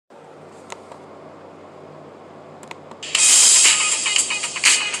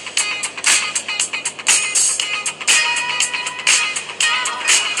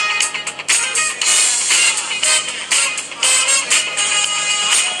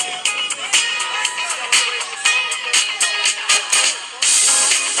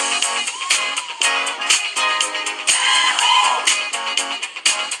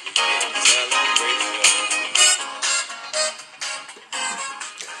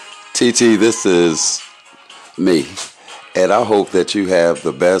TT, this is me. And I hope that you have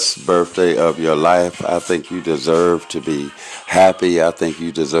the best birthday of your life. I think you deserve to be happy. I think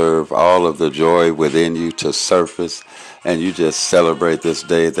you deserve all of the joy within you to surface. And you just celebrate this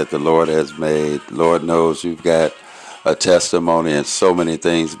day that the Lord has made. Lord knows you've got a testimony and so many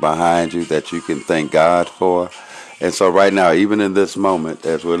things behind you that you can thank God for. And so right now, even in this moment,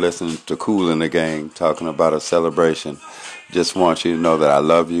 as we're listening to Kool and the Gang talking about a celebration, just want you to know that I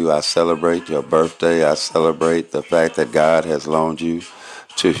love you. I celebrate your birthday. I celebrate the fact that God has loaned you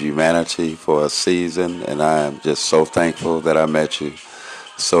to humanity for a season, and I am just so thankful that I met you.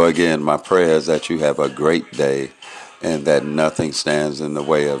 So again, my prayer is that you have a great day and that nothing stands in the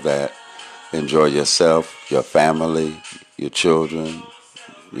way of that. Enjoy yourself, your family, your children,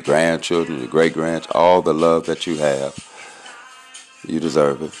 your grandchildren, your great-grandchildren, all the love that you have. You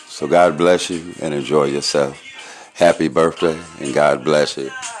deserve it. So God bless you and enjoy yourself. Happy birthday and God bless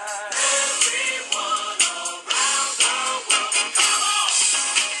you.